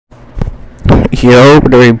Yo,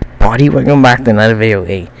 everybody, welcome back to another video.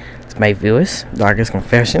 Hey, it's my viewers, Darkest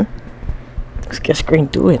Confession. Let's get straight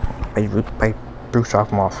into it. By Bruce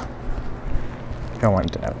Hoffman. Don't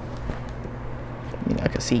want to know. You know, I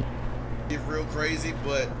can see. Get real crazy,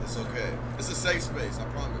 but it's okay. It's a safe space, I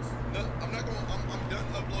promise. No, I'm not going. I'm done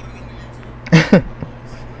uploading them to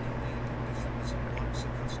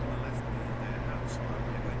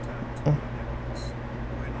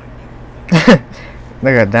YouTube.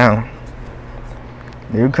 Look at down.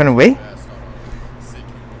 You couldn't wait? Yo,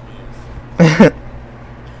 I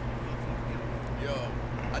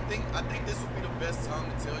think this would be the best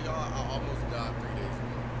time to tell y'all I almost died 3 days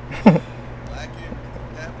ago. Blacking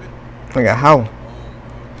happened. Look at how.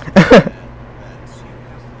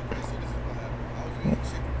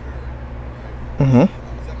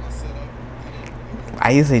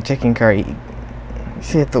 I used to say chicken curry. You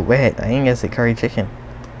said the wet. I ain't gonna say curry chicken.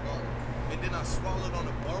 And then I swallowed on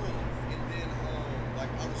the bone, and then like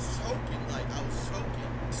I was choking.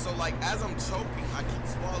 So like as I'm choking, I keep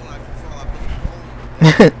swallowing. I feel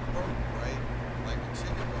the bone, right? Like a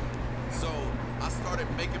chicken bone. So I started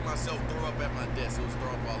making myself throw up at my desk. It was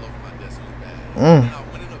throwing up all over my desk. It was bad. And I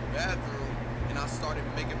went in the bathroom and I started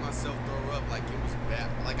making myself throw up like it was bad.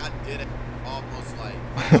 Like I did it almost like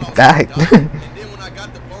I thought I was gonna die. And then when I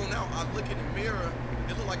got the bone out, I look in the mirror.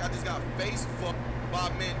 It looked like I just got face fucked by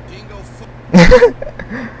Mandingo fuck. I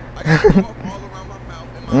got throw up all around my mouth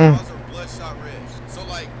and my eyes are bloodshot red. So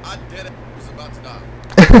like I dead was about to die.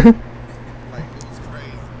 Like it was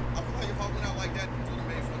crazy. I feel like if I went out like that, it would have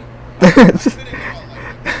made fun of me. I couldn't go out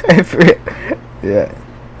like that. Yeah.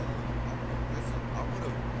 I would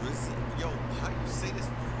have yo, how do you say this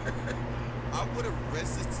word? I would have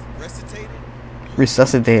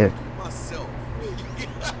resuscitated myself.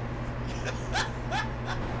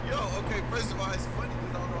 Yo, okay, first of all, it's funny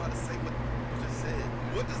because I don't know how to say what you just said.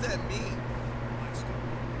 What does that mean?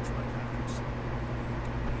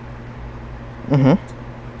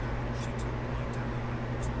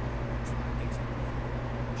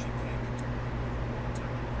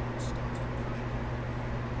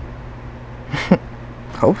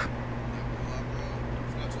 Hope. It's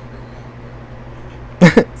not your real mom, bro.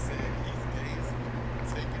 Said he's gay as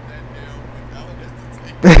taking that down without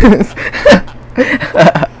hesitation.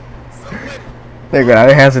 Look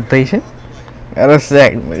at hesitation. What a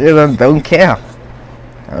sec. You don't care.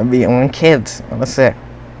 I'll be on kids. What a sec.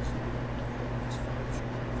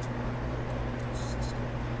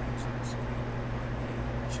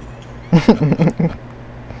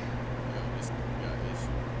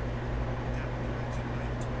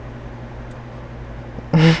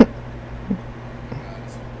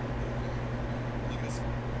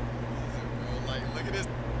 Look at this.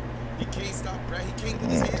 He can't stop, bro. He can't get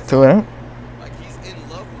his hands So up. Like he's in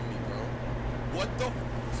love with me, bro. What the? So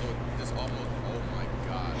it's almost. Oh my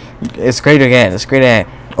god. it's great again. It's great again.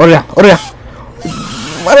 Order.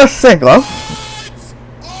 What a sec, love.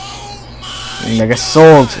 Oh my. Nigga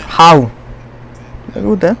sold. How? Look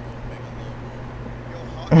at that.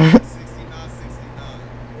 Yo, hot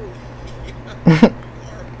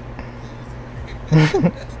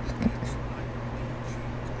 69.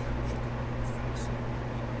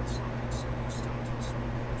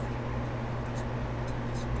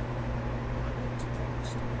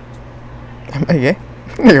 Am I gay?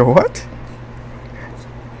 Nigga, what?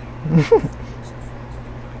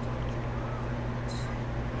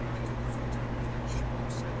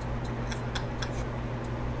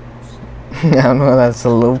 I don't know, that's a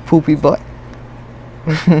little poopy boy.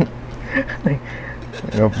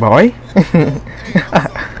 Your boy?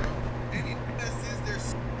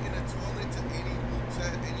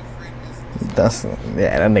 That's,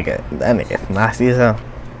 yeah, that nigga nasty as hell.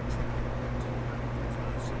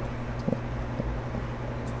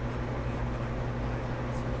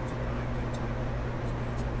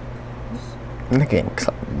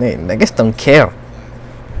 Niggas don't care.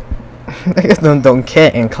 Niggas don't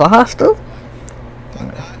care in class, though.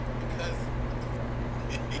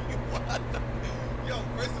 Yo,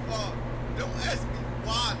 first of all, don't ask me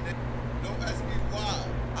why. Don't ask me why.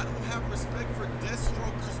 I don't have respect for desk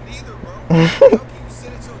strokers neither, bro. How can you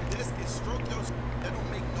sit at your desk and stroke your shit? That don't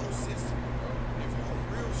make no sense to me, bro. If you're a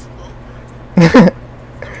real stroker,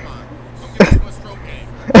 never mind. I'm giving you my stroke game.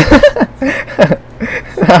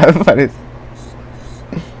 But it's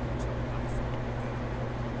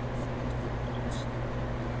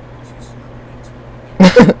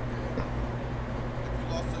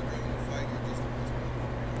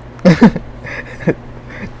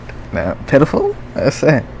nah, pitiful? That's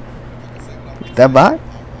it. That bad? I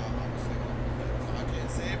can't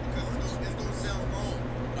say it because it's gonna sound wrong.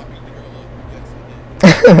 But I beat the girl up. Yes, I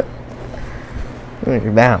did.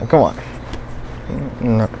 Down, come on.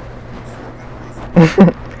 No. Are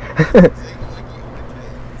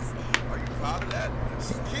you proud of that?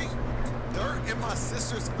 She kicked dirt in my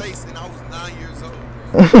sister's face and I was 9 years old, bro.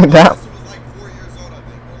 My sister was like 4 years old, I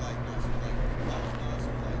think. Or like, no, she was like, I was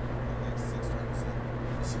 9, she was like 6 or 7.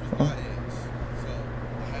 She was my age. So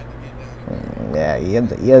I had to get down and Yeah, you have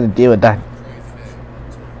to deal with that.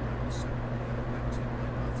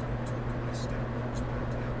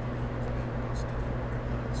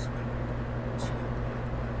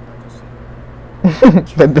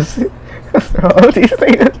 But this is all these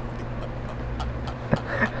niggas.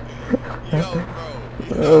 Yo, bro.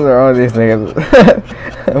 Those are all these niggas.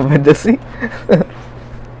 But this is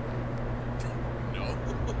No.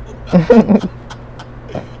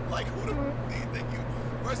 Like, who the fuck do you think you?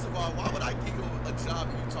 First of all, why would I give you a job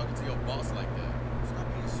and you talking to your boss like that?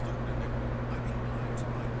 Stop being stupid, nigga.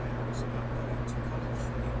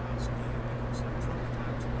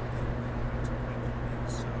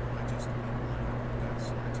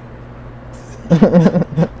 Yo,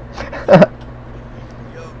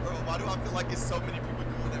 bro, why do I feel like it's so many people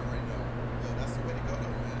doing that right now? Yo, that's the way to go, though,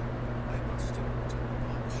 man.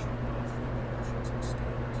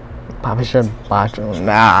 Papa should bathroom.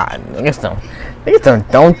 Nah, niggas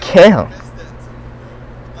don't care.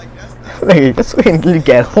 Nigga, just wait until you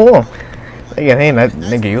get home. Nigga, ain't that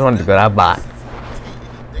nigga, you want to go that bad.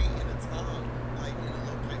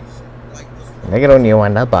 Nigga don't even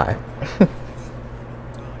want that bad.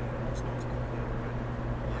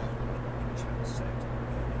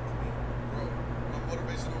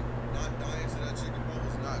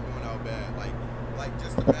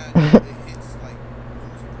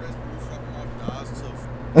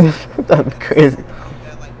 That'd be crazy.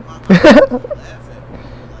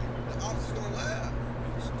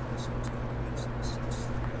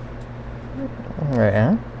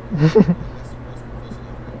 Yeah.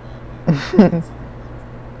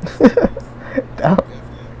 Down.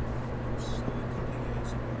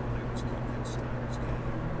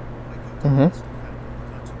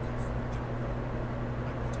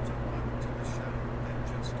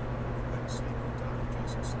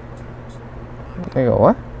 Nigga,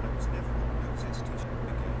 what?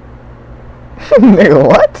 Nigga,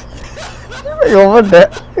 what? Nigga, what the?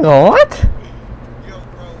 Nigga, what? Yo,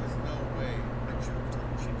 bro, there's no way.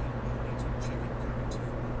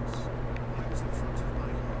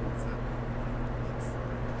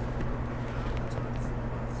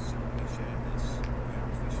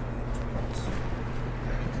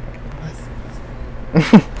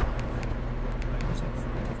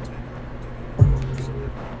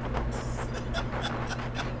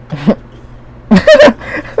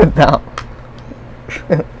 No.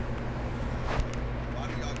 Why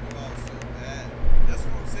do y'all go out so bad? That's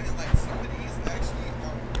what I'm saying. Like, some of these actually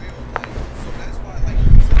are real. Like, so that's why, like,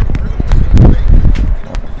 some of the real ones are great. You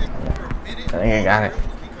know, for a minute, I think I got it. real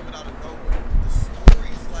ones be coming out of nowhere. The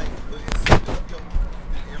stories, like, putting something up your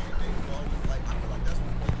and everything falling. Like, I feel like that's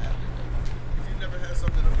what would happen. If you never had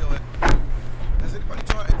something up your head. Has anybody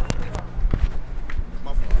tried?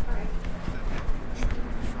 My fault.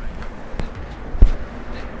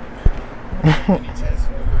 Any chance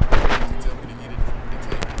you tell me to eat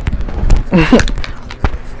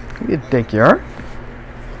it? You take your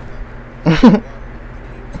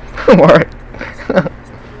Word.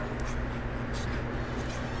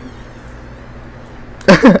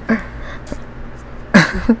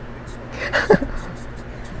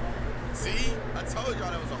 See? I told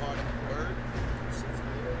y'all that was a hard word.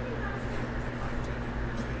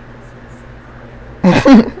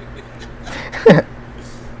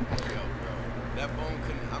 That bone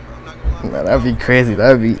couldn't. I'm not gonna lie. Man, that'd be crazy.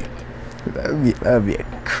 That'd be a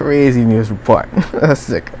crazy news report. That's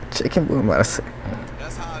sick. Chicken boom, that's sick.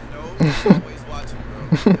 That's how I know he's always watching, bro.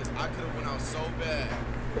 Because I could have went out so bad.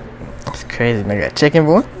 That's crazy, nigga. Chicken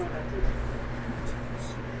boom. Eat it.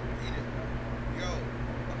 Yo,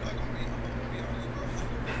 I'm not gonna be honest, bro. How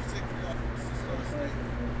long does it take for y'all to start staying?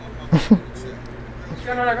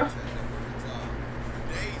 I'm not gonna check.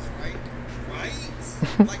 Days, right?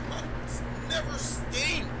 Right? Like, my never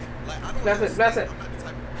stink. Like, I don't. Bless it. I'm not the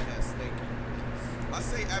type of that stink. I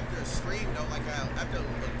say after a stream though, like after a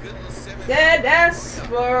good little 7. Yeah,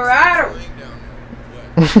 Desperado. Down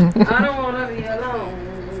there. I don't wanna be alone.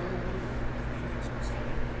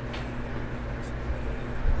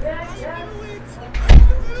 Yeah.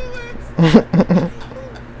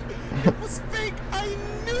 It was fake. I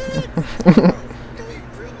knew it.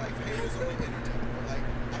 Real life haters on the internet, bro. Like,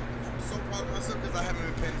 I'm so proud of myself because I haven't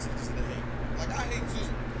been paying attention to the hate. Like, I hate too.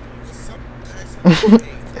 But some actually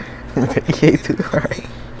hate. You hate too, right?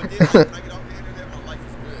 But then when I get off the internet, my life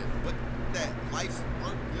is good. But that life's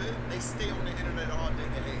aren't good, they stay on the internet all day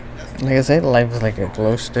to hate. That's Like I said, life is like a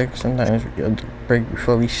glow stick. Sometimes we have to break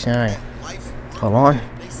before we shine. life's Hold on.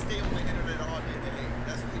 they stay on the internet all day to hate.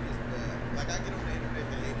 That's what is bad. Like I get on the internet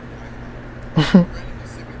to hate and then I randomly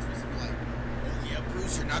send me tweets and be like, oh yeah,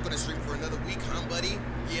 Bruce, you're not gonna stream for another week, huh, buddy?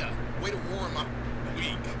 Yeah, way to ruin my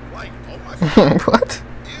week. Like, oh my god. What?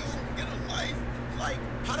 Ew, get a life. Like,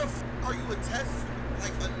 how the f are you attached to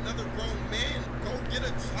like another grown man? Go get a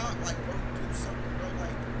job, like go do something, bro.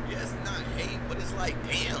 Like, yeah, it's not hate, but it's like,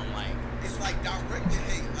 damn, like it's like directed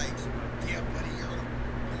hate. Like, yeah, buddy, you're gonna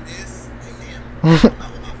do this. Hey, man, I'm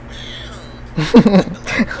out with my fam.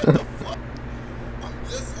 Like, what the fuck? I'm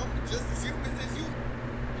just as human as you.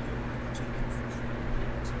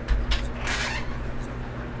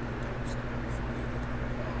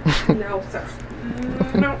 No, sir.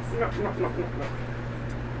 No.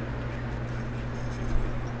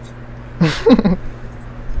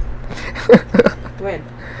 When?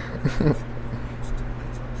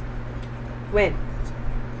 When?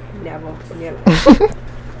 Never.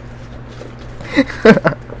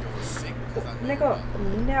 Nigga,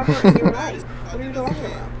 never in your life. What are you talking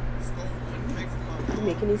about? You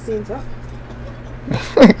making these things up?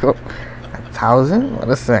 1,000? What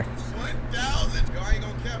a sec. 1,000. Yo, I ain't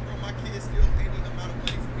gonna cap, bro. My kids still pay the amount of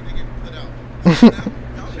money for me to get put out. Now,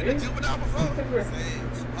 y'all been a juvenile before? Saying,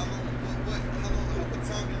 how long, what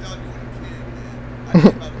time did y'all do in the kid, man? I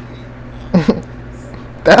did about a week.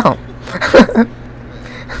 Damn.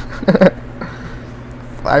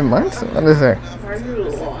 5 months? What is that? Are you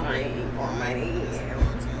lying on my name?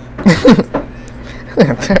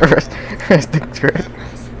 Rest the trip.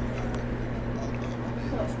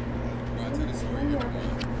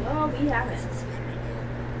 No, we haven't.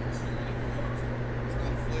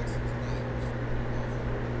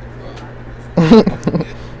 I'm gonna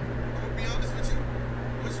be honest with you.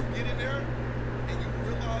 Once you get in there and you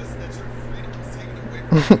realize that your freedom is taken away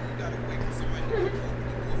from you, you gotta wait for somebody to open the door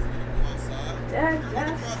for you to go outside.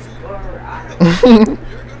 That's alright.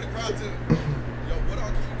 You're gonna cry too. Yo, what all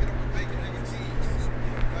can you get on the bacon, egg, and cheese?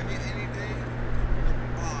 If I get anything,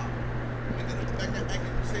 I'm gonna back that egg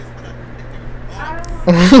and cheese, but I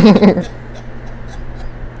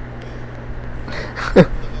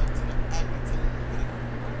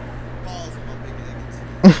pause on my bacon, egg, and cheese.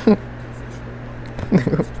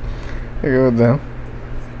 Here we go down.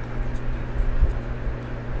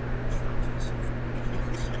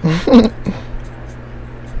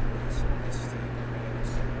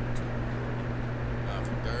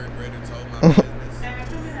 Third grader told my business.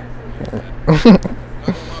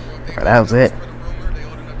 That was it. Spread a rumor, they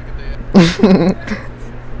old enough to get their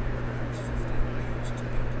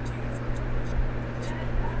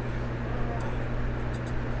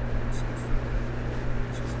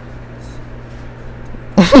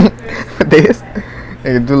This?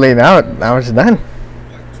 It's too late now. Now it's done.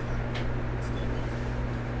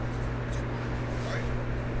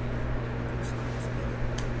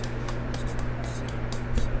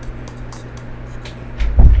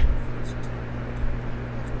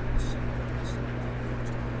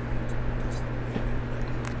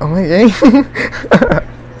 Oh my god.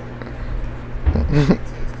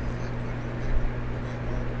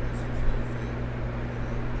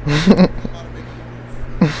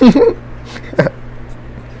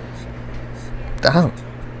 Damn. Yo,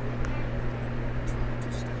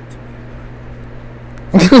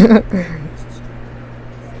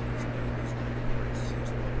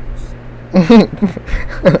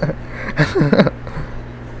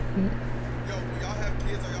 when y'all have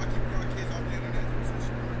kids, are y'all keeping your kids off the internet?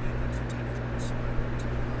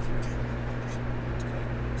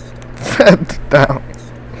 Down.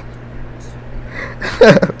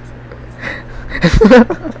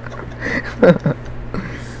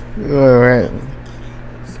 Alright.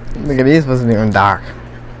 Look at these, wasn't even dark.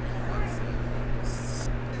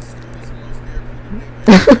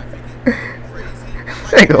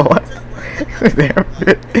 Like what? Damn.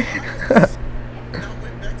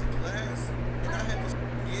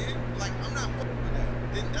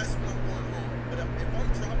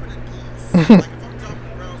 Like if I'm dropping the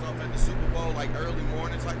Browns off at the Super Bowl like early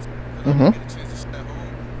mornings, like I don't get a chance to shit at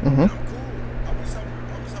home. And I'm cool. I was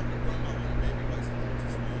having to bring my own baby wipes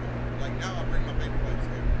to school. Like now I bring my baby wipes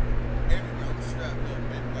everywhere. Everywhere I'm strapped up,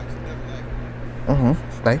 baby wipes never like.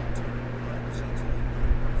 Bye.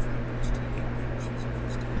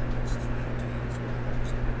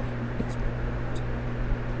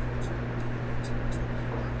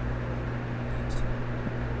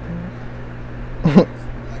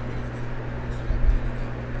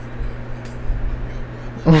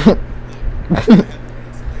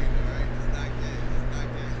 It's not gay.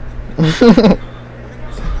 It's not gay.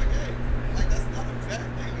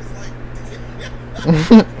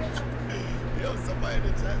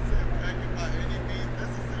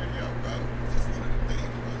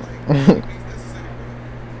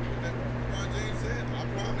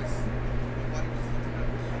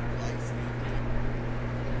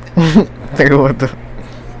 Take what the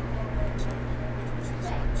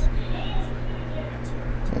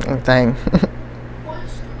thing.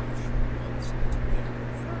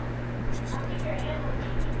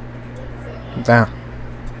 Down.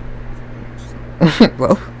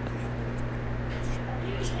 Well.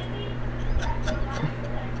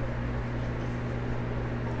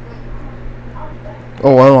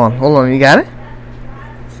 Oh, hold on, you got it?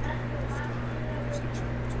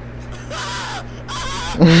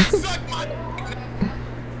 Suck my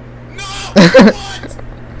no! What?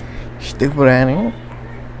 Stupid animal.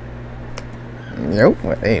 Nope.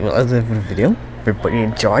 Hey, well, that's it for the video. Everybody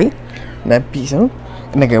enjoy that episode.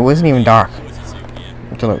 Nigga, it wasn't even dark.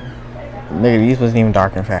 So look, nigga, these wasn't even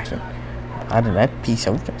dark in fashion. I did that piece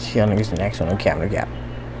out. See how niggas the next one on camera gap.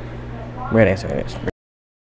 Where that's where it is.